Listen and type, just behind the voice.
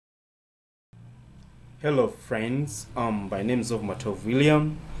Hello friends, my name is Matov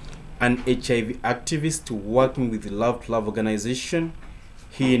William, an HIV activist working with the Love to Love organization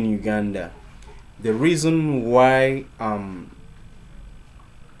here in Uganda. The reason why I'm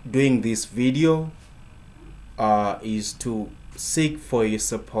doing this video is to seek for your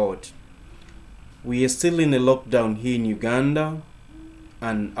support. We are still in a lockdown here in Uganda,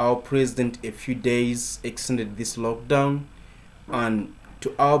 and our president a few days extended this lockdown, and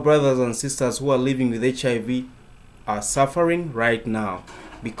to our brothers and sisters who are living with HIV are suffering right now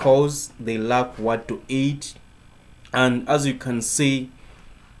because they lack what to eat. And as you can see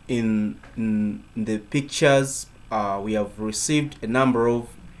in the pictures, we have received a number of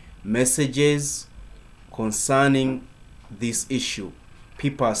messages concerning this issue.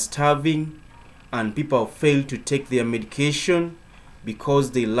 People are starving and people fail to take their medication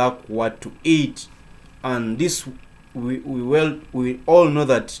because they lack what to eat. And this we all know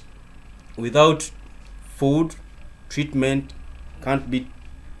that without food, treatment can't be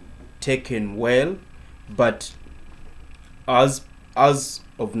taken well. But as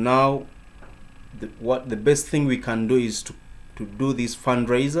of now, the best thing we can do is to do this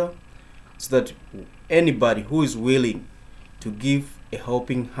fundraiser, so that anybody who is willing to give a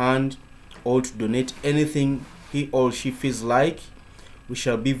helping hand or to donate anything he or she feels like, we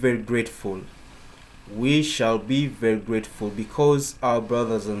shall be very grateful. We shall be very grateful because our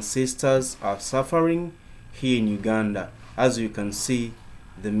brothers and sisters are suffering here in Uganda. As you can see,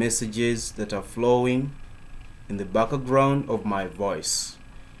 the messages that are flowing in the background of my voice.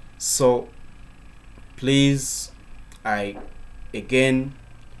 So please, I again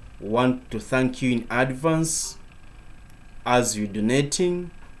want to thank you in advance as you're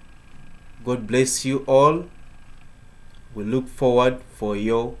donating. God bless you all. We look forward for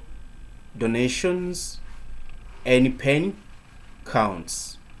your donations. Any penny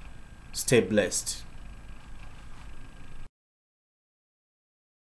counts. Stay blessed.